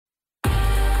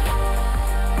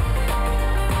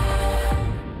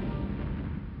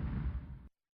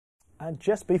And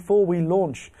just before we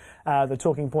launch the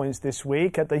talking points this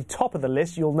week, at the top of the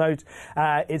list, you'll note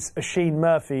it's Oisin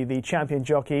Murphy, the champion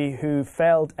jockey who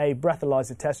failed a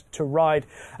breathalyzer test to ride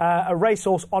a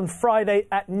racehorse on Friday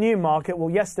at Newmarket. Well,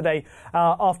 yesterday,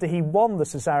 after he won the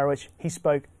Cesarewitch, he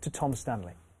spoke to Tom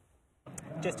Stanley.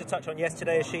 Just to touch on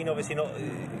yesterday, Oisin, obviously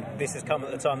this has come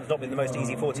at a time that's not been the most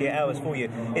easy 48 hours for you.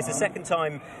 It's the second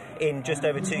time in just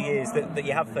over 2 years that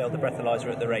you have failed the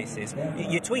breathalyzer at the races.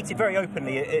 You tweeted very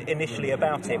openly initially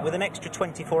about it. With an extra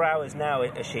 24 hours now,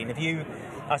 Oisin, have you,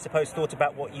 I suppose, thought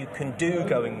about what you can do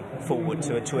going forward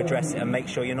to address it and make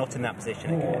sure you're not in that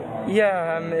position again?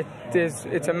 Yeah,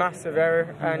 it's a massive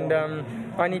error, and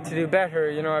I need to do better.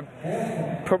 You know,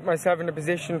 I've put myself in a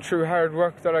position through hard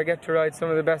work that I get to ride some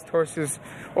of the best horses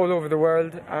all over the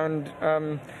world,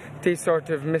 and these sort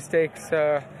of mistakes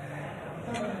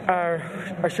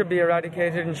should be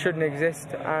eradicated and shouldn't exist,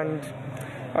 and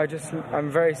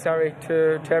I'm very sorry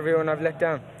to everyone I've let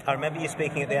down. I remember you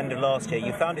speaking at the end of last year.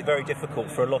 You found it very difficult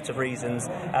for a lot of reasons,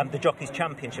 the Jockeys'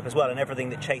 Championship as well, and everything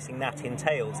that chasing that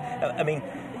entails. I mean,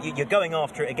 you're going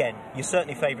after it again. You're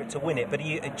certainly favourite to win it, but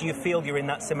do you feel you're in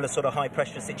that similar sort of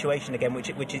high-pressure situation again, which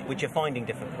you're finding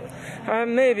difficult?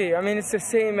 Maybe. I mean, it's the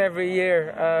same every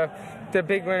year. The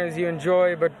big winners you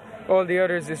enjoy, but all the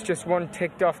others is just one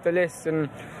ticked off the list, and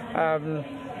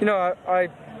you know, I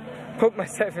put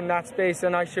myself in that space,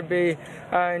 and I should be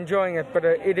enjoying it. But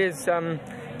it is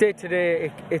day to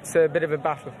day. It's a bit of a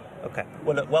battle. Okay.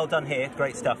 Well, look, well done here.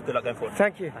 Great stuff. Good luck going forward.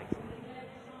 Thank you. Thanks.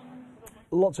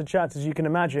 Lots of chat, as you can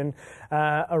imagine,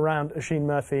 around Oisin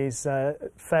Murphy's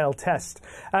failed test.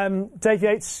 Dave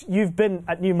Yates, you've been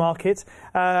at Newmarket.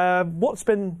 What's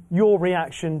been your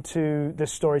reaction to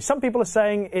this story? Some people are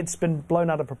saying it's been blown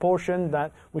out of proportion,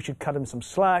 that we should cut him some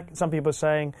slack. Some people are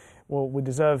saying, well, we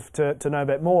deserve to know a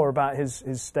bit more about his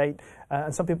state.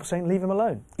 And some people are saying, leave him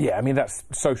alone. Yeah, I mean, that's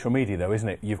social media, though, isn't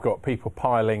it? You've got people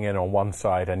piling in on one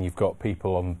side, and you've got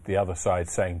people on the other side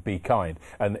saying, be kind.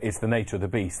 And it's the nature of the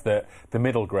beast that the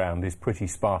middle ground is pretty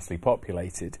sparsely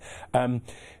populated.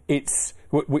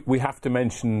 We have to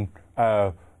mention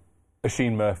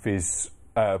Oisin Murphy's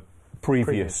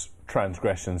previous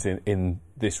transgressions in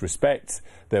this respect.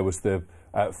 There was the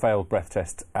failed breath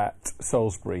test at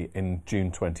Salisbury in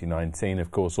June 2019.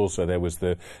 Of course, also there was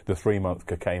the 3-month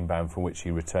cocaine ban from which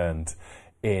he returned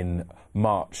in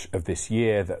March of this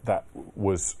year. That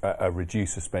was a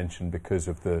reduced suspension because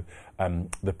of the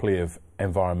plea of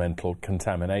environmental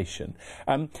contamination.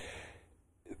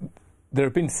 There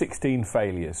have been 16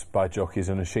 failures by jockeys,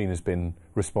 and Oisin has been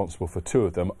responsible for 2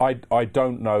 of them. I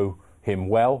don't know him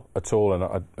well at all,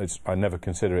 and I never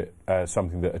consider it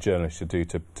something that a journalist should do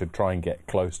to try and get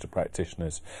close to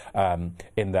practitioners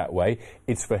in that way.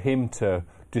 It's for him to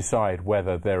decide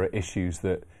whether there are issues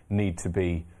that need to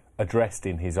be addressed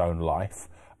in his own life.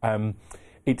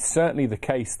 It's certainly the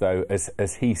case, though,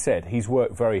 as he said, he's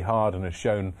worked very hard and has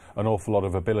shown an awful lot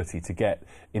of ability to get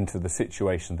into the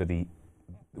situation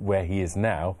where he is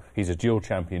now. He's a dual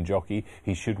champion jockey.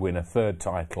 He should win a 3rd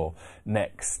title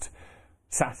next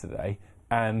Saturday,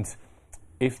 and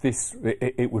if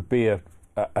it would be a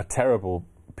terrible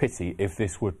pity if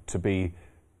this were to be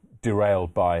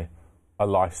derailed by a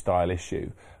lifestyle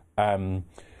issue. I'm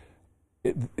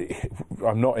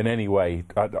not in any way.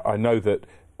 I know that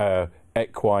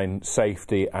equine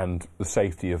safety and the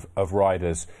safety of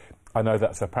riders, I know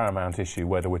that's a paramount issue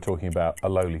whether we're talking about a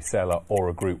lowly seller or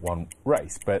a Group 1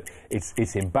 race, but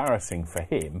it's embarrassing for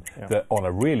him that on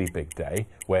a really big day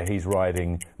where he's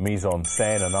riding Mise en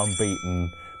Scène, an unbeaten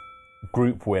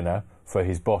group winner for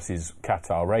his boss's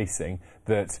Qatar Racing,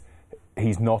 that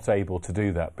he's not able to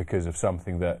do that because of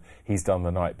something that he's done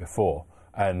the night before.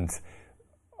 And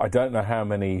I don't know how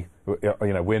many,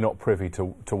 we're not privy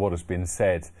to what has been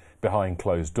said behind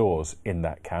closed doors in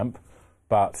that camp,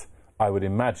 but I would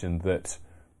imagine that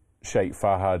Sheikh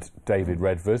Fahad, David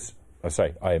Redvers,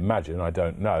 I imagine, I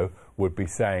don't know, would be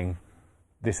saying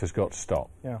this has got to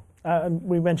stop. Yeah. And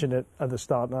we mentioned it at the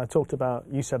start, and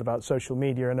you said about social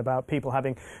media and about people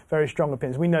having very strong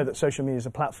opinions. We know that social media is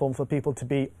a platform for people to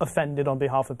be offended on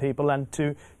behalf of people and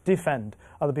to defend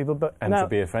other people. And to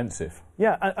be offensive.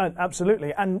 Yeah,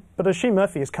 absolutely. But Oisin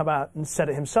Murphy has come out and said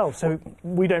it himself, so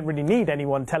we don't really need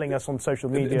anyone telling us on social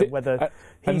media whether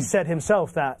he said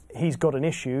himself that he's got an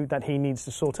issue that he needs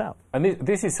to sort out. And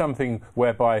this is something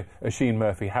whereby Oisin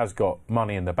Murphy has got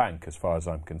money in the bank, as far as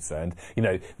I'm concerned. You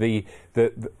know,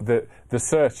 the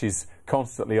search is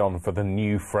constantly on for the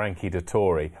new Frankie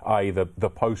Dettori, i.e. the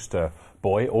poster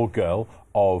boy or girl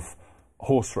of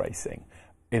horse racing.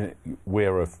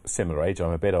 we're of similar age.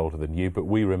 I'm a bit older than you, but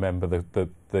we remember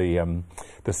the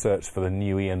search for the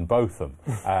new Ian Botham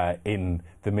in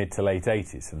the mid to late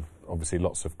 80s, and obviously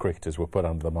lots of cricketers were put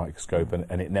under the microscope,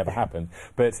 and it never happened.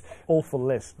 But awful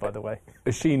list, by the way.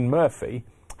 Oisin Murphy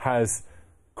has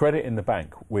credit in the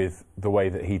bank with the way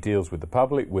that he deals with the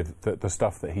public, with the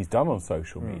stuff that he's done on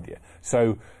social media.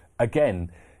 So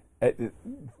again,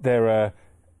 there are,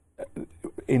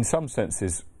 in some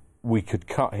senses, we could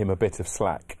cut him a bit of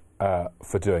slack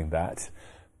for doing that,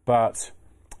 but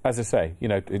as I say,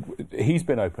 he's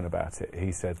been open about it.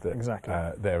 He said that exactly.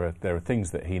 There are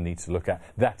things that he needs to look at.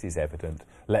 That is evident.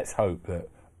 Let's hope that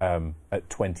at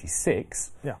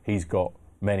 26, he's got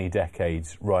many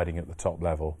decades riding at the top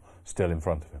level still in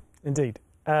front of him. Indeed.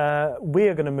 We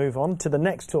are going to move on to the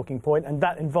next talking point, and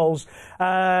that involves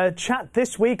chat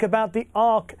this week about the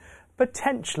ARC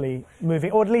potentially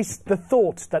moving, or at least the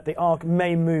thought that the ARC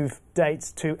may move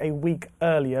dates to a week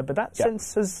earlier, but that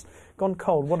sense has gone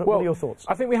cold. What are your thoughts?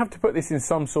 I think we have to put this in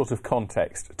some sort of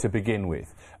context to begin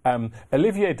with.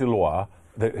 Olivier Deloire,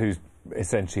 who's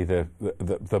essentially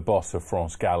the boss of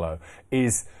France Gallo,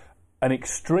 is an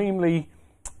extremely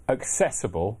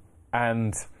accessible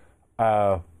and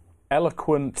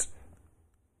eloquent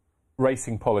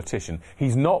racing politician.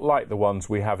 He's not like the ones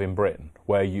we have in Britain,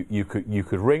 where you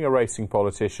could ring a racing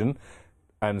politician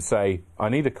and say, I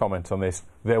need a comment on this.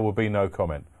 There will be no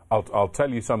comment. I'll tell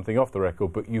you something off the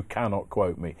record, but you cannot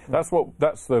quote me. That's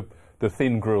the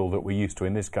thin gruel that we're used to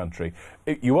in this country.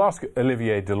 You ask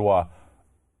Olivier Deloire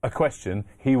a question,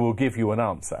 he will give you an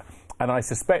answer. And I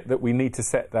suspect that we need to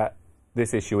set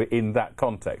this issue in that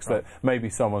context. Right. That maybe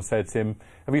someone said to him,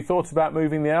 have you thought about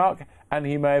moving the ARC? And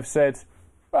he may have said,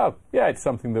 well, yeah, it's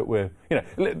something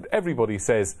that everybody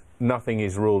says nothing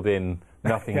is ruled in,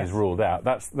 nothing is ruled out.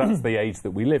 That's the age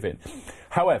that we live in.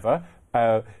 However,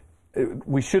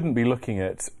 we shouldn't be looking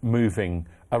at moving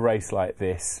a race like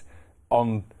this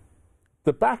on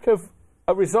the back of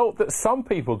a result that some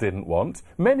people didn't want.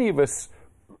 Many of us,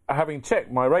 having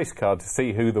checked my race card to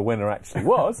see who the winner actually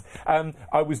was,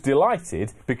 I was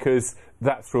delighted because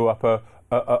that threw up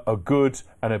a good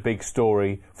and a big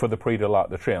story for the Prix de l'Arc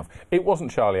de Triomphe. It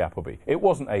wasn't Charlie Appleby. It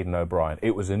wasn't Aidan O'Brien.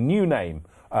 It was a new name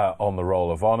on the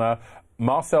Roll of Honour.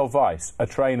 Marcel Weiss, a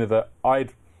trainer that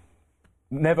I'd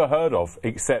never heard of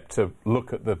except to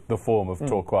look at the form of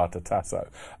Torquato Tasso.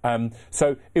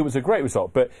 So it was a great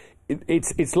result, but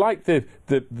it's like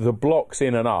the blocks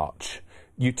in an arch.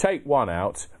 You take one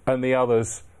out and the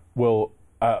others will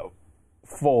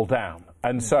fall down.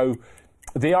 And so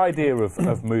the idea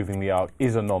of moving the ARC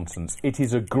is a nonsense. It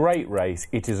is a great race.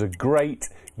 It is a great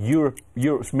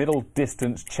Europe's middle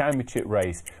distance championship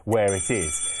race where it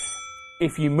is.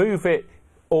 If you move it,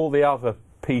 all the other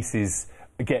pieces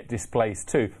get displaced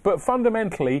too. But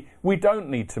fundamentally, we don't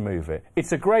need to move it.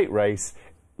 It's a great race.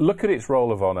 Look at its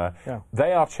Roll of Honour. Yeah.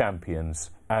 They are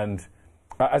champions. And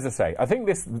as I say, I think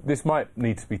this might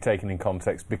need to be taken in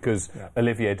context because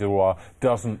Olivier Deloire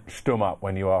doesn't stum up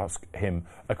when you ask him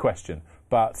a question.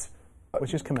 But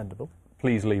which is commendable.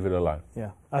 Please leave it alone.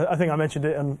 Yeah, I think I mentioned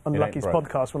it on Lucky's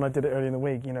podcast when I did it earlier in the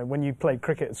week. When you played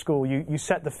cricket at school, you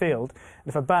set the field, and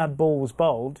if a bad ball was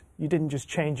bowled, you didn't just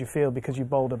change your field because you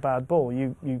bowled a bad ball.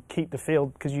 You keep the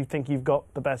field because you think you've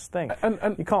got the best thing.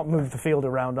 And you can't move the field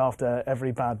around after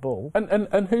every bad ball.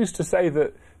 And who's to say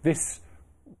that this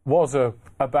was a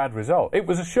bad result? It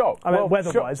was a shock. I mean,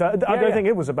 weather-wise, I don't think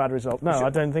it was a bad result. No,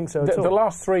 I don't think so at all. The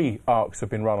last 3 ARCs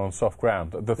have been run on soft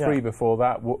ground. The 3 before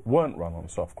that weren't run on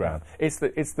soft ground. It's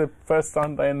the first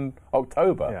Sunday in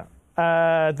October.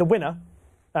 Yeah. The winner,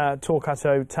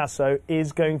 Torquato Tasso,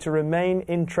 is going to remain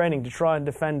in training to try and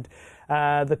defend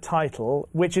the title,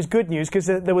 which is good news because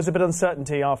there was a bit of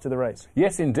uncertainty after the race.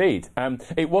 Yes, indeed.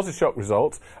 It was a shock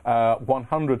result,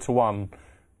 100 to 1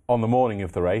 on the morning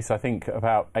of the race. I think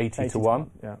about 80 to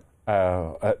 1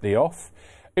 at the off.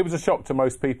 It was a shock to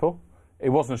most people. It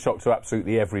wasn't a shock to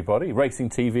absolutely everybody.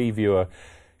 Racing TV viewer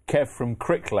Kev from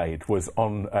Cricklade was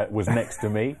next to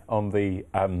me on the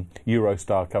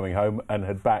Eurostar coming home and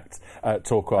had backed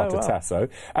Torquato Tasso.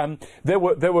 There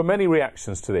were many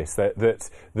reactions to this. That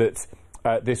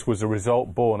this was a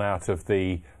result born out of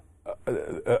the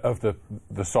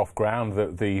soft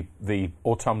ground, the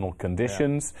autumnal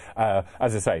conditions.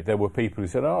 As I say, there were people who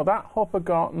said, "Oh, that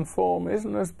Hoppegarten form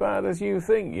isn't as bad as you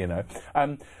think,"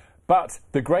 But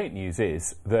the great news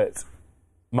is that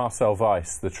Marcel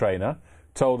Weiss, the trainer,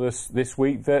 told us this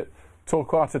week that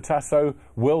Torquato Tasso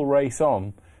will race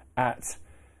on at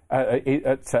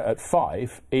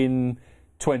 5 in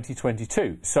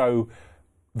 2022. So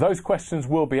those questions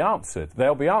will be answered.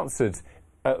 They'll be answered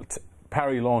at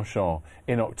Paris-Longchamp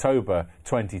in October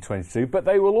 2022, but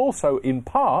they will also, in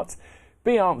part,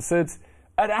 be answered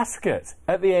at Ascot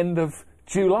at the end of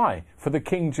July for the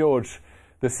King George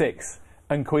VI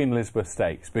and Queen Elizabeth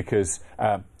Stakes, because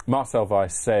Marcel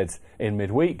Weiss said in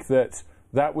midweek that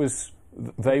was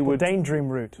they would Daydream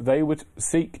route. They would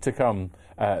seek to come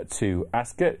to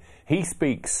Ascot. He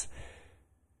speaks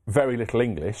very little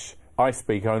English. I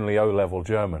speak only O-level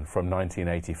German from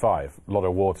 1985. A lot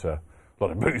of water, a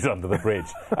lot of booze under the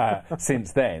bridge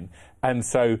since then. And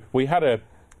so we had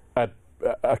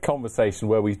a conversation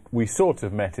where we sort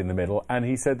of met in the middle, and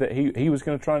he said that he was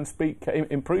going to try and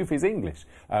improve his English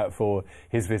for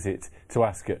his visit to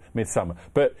Ascot midsummer.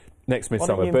 But next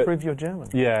midsummer. Why don't you improve your German?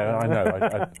 Yeah, I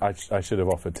know. I should have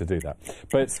offered to do that.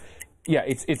 But yeah,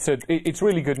 it's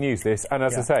really good news, this, and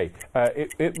as I say,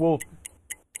 it will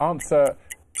answer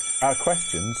our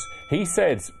questions. He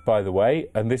said, by the way,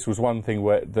 and this was one thing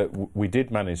that we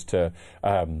did manage to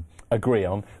agree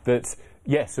on, that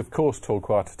yes, of course,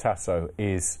 Torquato Tasso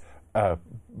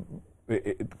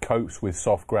it copes with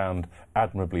soft ground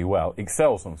admirably well,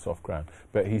 excels on soft ground,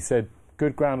 but he said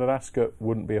good ground at Ascot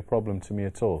wouldn't be a problem to me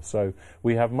at all. So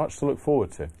we have much to look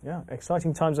forward to. Yeah,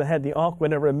 exciting times ahead. The Arc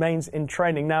winner remains in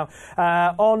training. Now,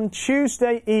 on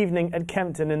Tuesday evening at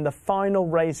Kempton, in the final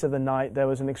race of the night, there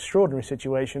was an extraordinary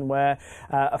situation where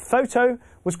a photo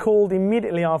was called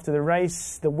immediately after the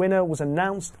race. The winner was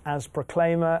announced as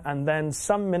proclaimer, and then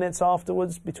some minutes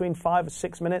afterwards, between 5 or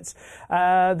 6 minutes,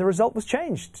 the result was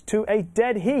changed to a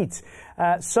dead heat.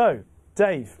 So,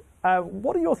 Dave,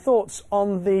 what are your thoughts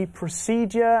on the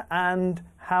procedure and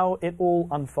how it all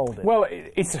unfolded? Well,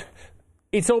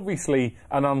 it's obviously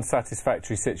an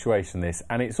unsatisfactory situation, this,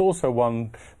 and it's also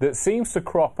one that seems to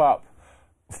crop up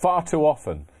far too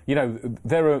often. You know,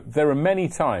 there are many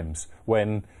times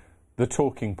when the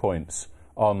talking points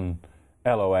on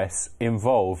LOS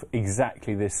involve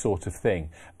exactly this sort of thing,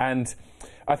 and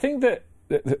I think that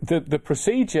the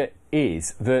procedure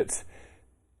is that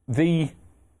the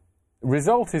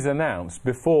result is announced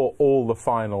before all the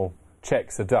final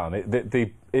checks are done.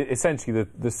 Essentially,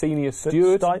 the senior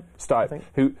steward, Stipe,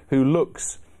 who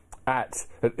looks at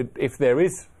if there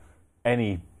is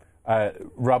any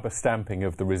rubber stamping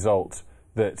of the result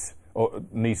that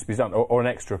needs to be done, or an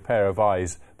extra pair of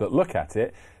eyes that look at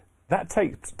it, that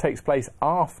takes place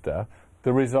after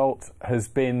the result has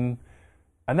been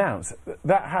announced.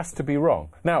 That has to be wrong.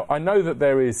 Now, I know that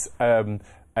there is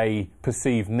a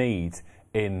perceived need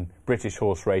in British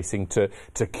horse racing to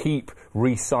keep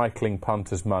recycling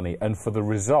punters' money and for the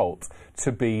result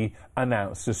to be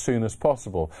announced as soon as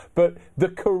possible. But the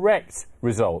correct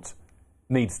result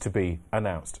needs to be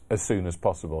announced as soon as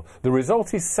possible. The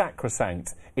result is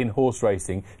sacrosanct in horse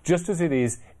racing, just as it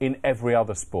is in every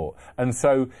other sport. And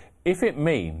so if it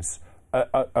means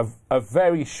a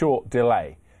very short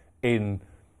delay in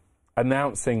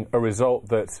announcing a result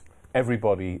that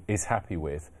everybody is happy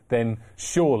with, then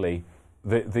surely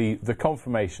the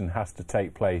confirmation has to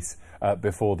take place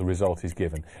before the result is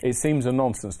given. It seems a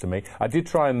nonsense to me. I did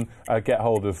try and get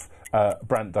hold of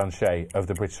Brant Dunshay of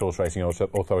the British Horse Racing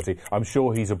Authority. I'm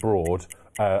sure he's abroad,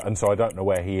 and so I don't know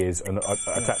where he is, and I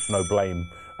attach no blame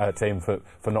to him for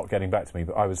not getting back to me.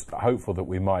 But I was hopeful that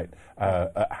we might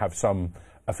have some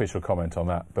official comment on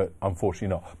that, but unfortunately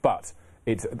not. But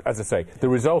as I say, the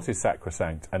result is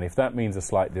sacrosanct, and if that means a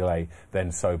slight delay,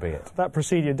 then so be it. That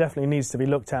procedure definitely needs to be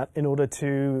looked at in order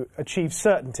to achieve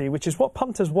certainty, which is what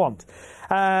punters want.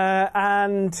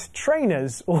 And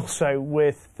trainers also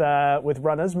with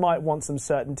runners might want some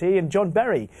certainty, and John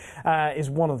Berry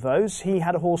is one of those. He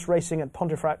had a horse racing at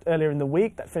Pontefract earlier in the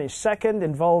week that finished second,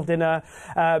 involved in a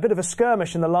bit of a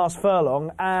skirmish in the last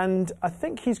furlong, and I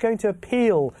think he's going to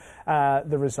appeal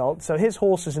the result. So his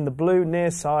horse is in the blue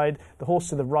near side, the horse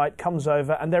to the right comes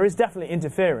over, and there is definitely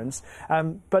interference,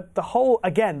 but the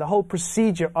whole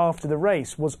procedure after the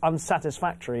race was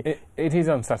unsatisfactory. It is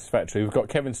unsatisfactory. We've got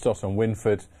Kevin Stott on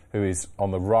Winford, who is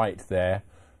on the right there,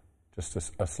 just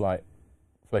a slight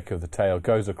flick of the tail,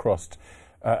 goes across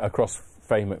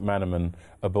Faye McManaman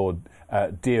aboard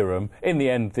Dereham. In the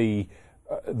end, the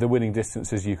winning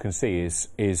distance, as you can see,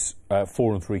 is 4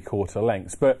 3/4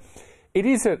 lengths, but it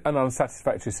is an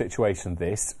unsatisfactory situation,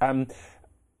 this.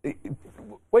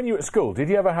 When you were at school, did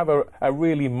you ever have a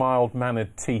really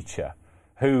mild-mannered teacher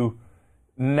who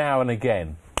now and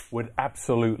again would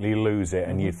absolutely lose it,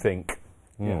 and you'd think,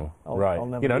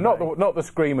 right, you know, not the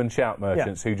scream and shout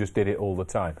merchants who just did it all the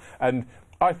time. And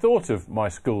I thought of my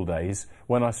school days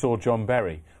when I saw John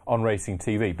Berry on Racing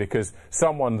TV, because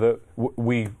someone that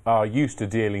we are used to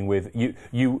dealing with,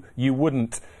 you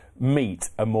wouldn't meet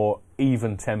a more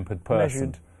even-tempered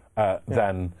person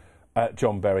than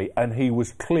John Berry, and he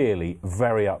was clearly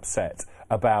very upset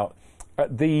about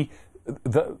the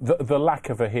lack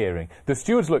of a hearing. The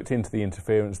stewards looked into the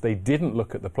interference. They didn't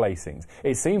look at the placings.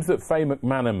 It seems that Faye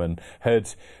McManaman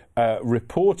had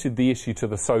reported the issue to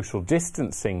the social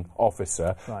distancing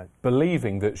officer, right,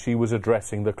 believing that she was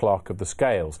addressing the clerk of the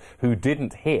scales, who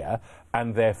didn't hear,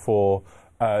 and therefore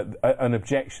an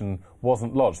objection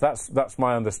wasn't lodged. That's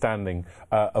my understanding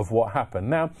of what happened.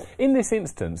 Now, in this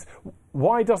instance,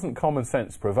 why doesn't common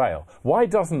sense prevail? Why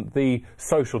doesn't the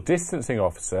social distancing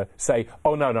officer say,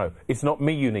 "Oh no, it's not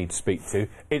me you need to speak to;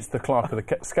 it's the clerk of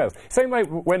the scales"? Same way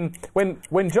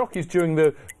when jockeys during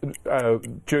lockdown,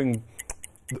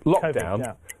 COVID,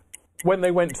 yeah, when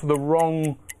they went to the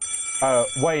wrong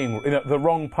weighing, the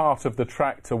wrong part of the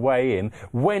track to weigh in,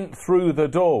 went through the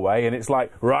doorway, and it's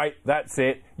like, right, that's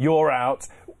it, you're out.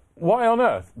 Why on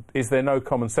earth is there no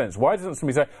common sense? Why doesn't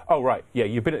somebody say, "Oh right, yeah,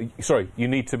 you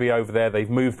need to be over there. They've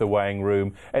moved the weighing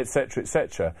room, etc.,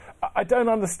 etc." I don't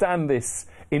understand this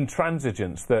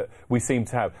intransigence that we seem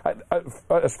to have.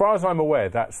 As far as I'm aware,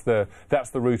 that's the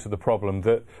root of the problem.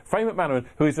 That Faye McManaman,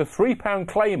 who is a £3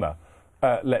 claimer,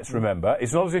 let's remember,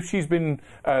 it's not as if she's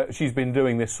been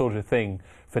doing this sort of thing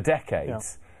for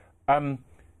decades. Yeah.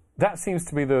 That seems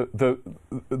to be the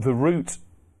root,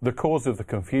 the cause of the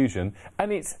confusion,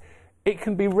 and it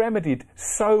can be remedied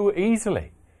so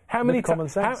easily. How many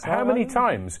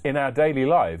times in our daily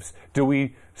lives do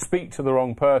we speak to the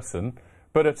wrong person,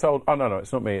 but are told, "Oh no,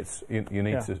 it's not me. It's you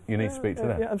need to speak to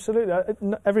them." Yeah, absolutely.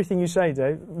 Everything you say,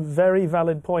 Dave, very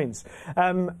valid points.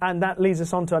 And that leads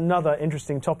us on to another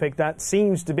interesting topic that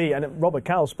seems to be, and Robert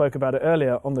Cowell spoke about it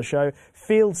earlier on the show,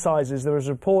 field sizes. There was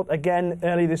a report again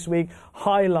early this week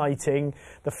highlighting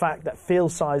the fact that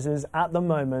field sizes at the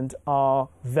moment are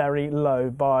very low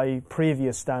by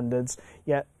previous standards,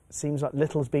 yet it seems like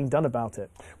little is being done about it.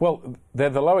 Well, they're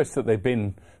the lowest that they've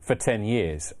been for 10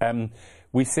 years.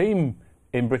 We seem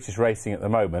in British racing at the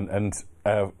moment, and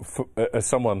as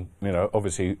someone,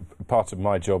 obviously part of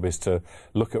my job is to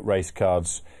look at race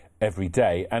cards every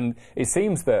day, and it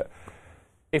seems that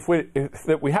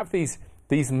that we have these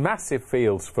massive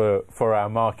fields for our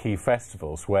marquee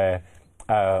festivals where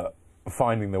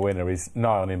finding the winner is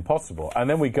nigh on impossible, and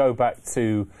then we go back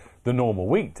to the normal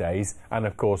weekdays, and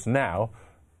of course now,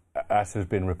 as has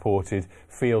been reported,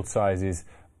 field sizes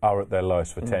are at their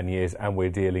lowest for 10 years, and we're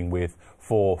dealing with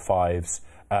 4, 5s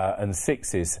and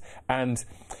 6s. And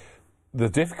the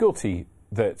difficulty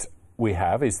that we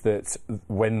have is that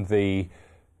when the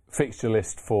fixture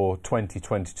list for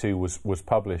 2022 was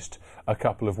published a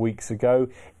couple of weeks ago,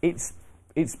 it's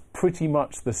pretty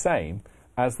much the same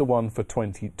as the one for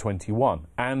 2021.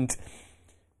 And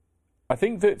I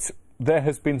think that there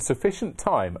has been sufficient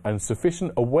time and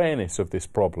sufficient awareness of this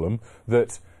problem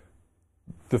that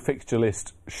the fixture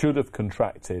list should have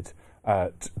contracted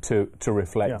to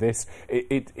reflect this.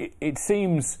 It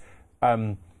seems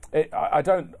I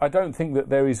don't think that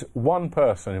there is one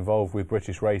person involved with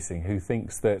British racing who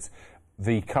thinks that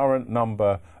the current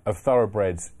number of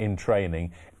thoroughbreds in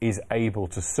training is able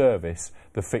to service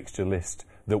the fixture list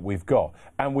that we've got.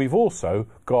 And we've also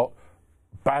got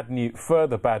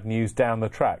further bad news down the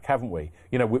track, haven't we?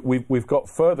 We've got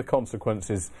further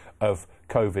consequences of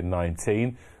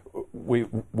COVID-19.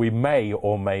 We may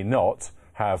or may not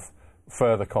have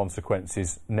further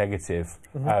consequences, negative,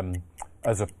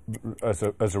 as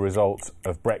a result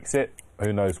of Brexit.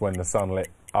 Who knows when the sunlit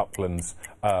uplands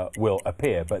will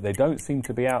appear, but they don't seem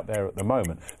to be out there at the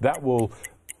moment. That will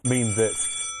mean that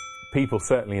people,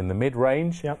 certainly in the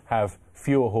mid-range, have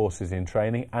fewer horses in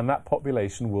training, and that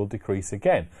population will decrease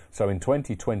again. So in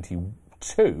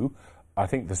 2022, I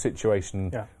think the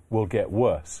situation will get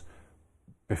worse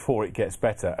before it gets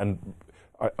better. And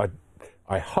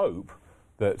I hope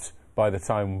that by the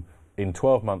time, in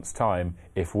 12 months' time,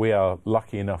 if we are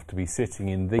lucky enough to be sitting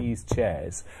in these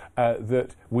chairs,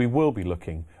 that we will be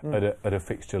looking at a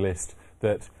fixture list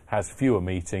that has fewer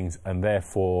meetings, and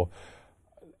therefore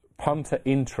punter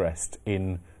interest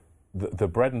in the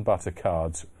bread and butter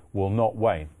cards will not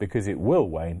wane, because it will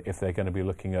wane if they're going to be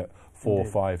looking at 4,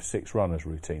 5, 6 runners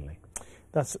routinely.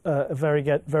 That's a very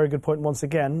good point once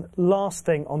again. Last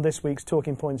thing on this week's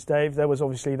Talking Points, Dave, there was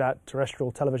obviously that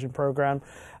terrestrial television programme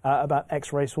about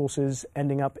ex-racehorses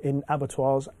ending up in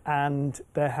abattoirs, and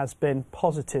there has been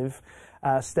positive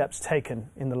steps taken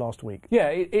in the last week.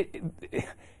 Yeah,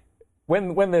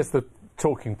 when there's the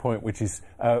talking point, which is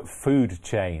food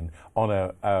chain on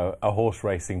a horse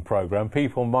racing programme,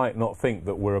 people might not think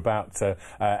that we're about to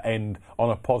end on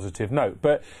a positive note.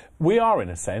 But we are, in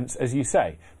a sense, as you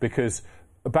say, because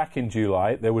back in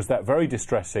July there was that very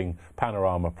distressing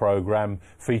Panorama programme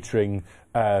featuring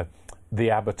the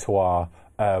abattoir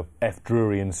F.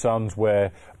 Drury and Sons,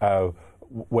 where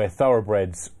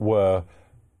thoroughbreds were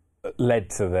led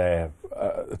to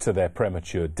their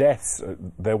premature deaths.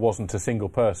 There wasn't a single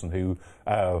person who,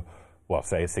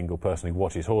 say a single person who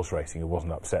watches horse racing who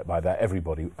wasn't upset by that.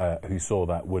 Everybody who saw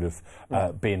that would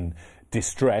have been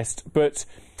distressed. But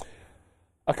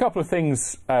a couple of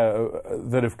things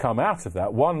that have come out of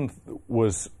that. One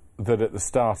was that at the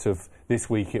start of this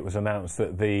week it was announced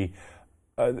that the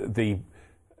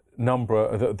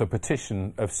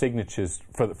petition of signatures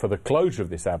for the closure of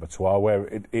this abattoir,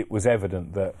 where it was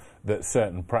evident that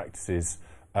certain practices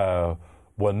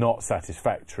were not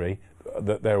satisfactory,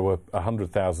 that there were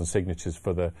 100,000 signatures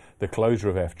for the closure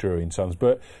of F. Drury and Sons.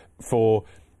 But for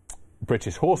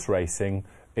British horse racing,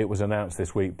 it was announced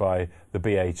this week by the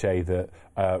BHA that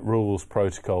rules,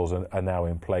 protocols are now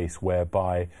in place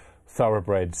whereby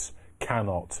thoroughbreds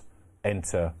cannot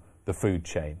enter the food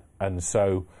chain. And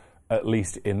so, at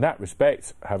least in that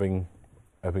respect, having,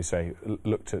 as we say,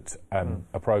 looked at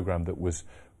a programme that was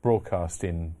broadcast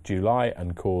in July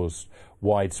and caused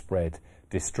widespread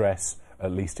distress,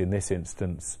 at least in this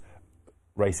instance,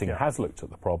 racing has looked at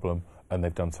the problem and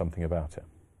they've done something about it.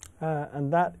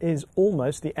 And that is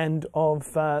almost the end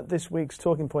of this week's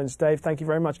Talking Points. Dave, thank you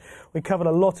very much. We covered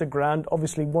a lot of ground.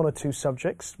 Obviously, one or two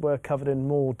subjects were covered in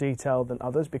more detail than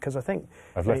others, because I think...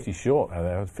 I've left you short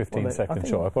there, 15-second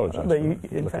short. I apologise.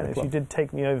 In fairness, you did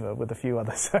take me over with a few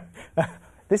others.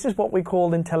 This is what we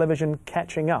call in television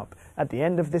catching up at the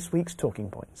end of this week's Talking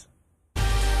Points.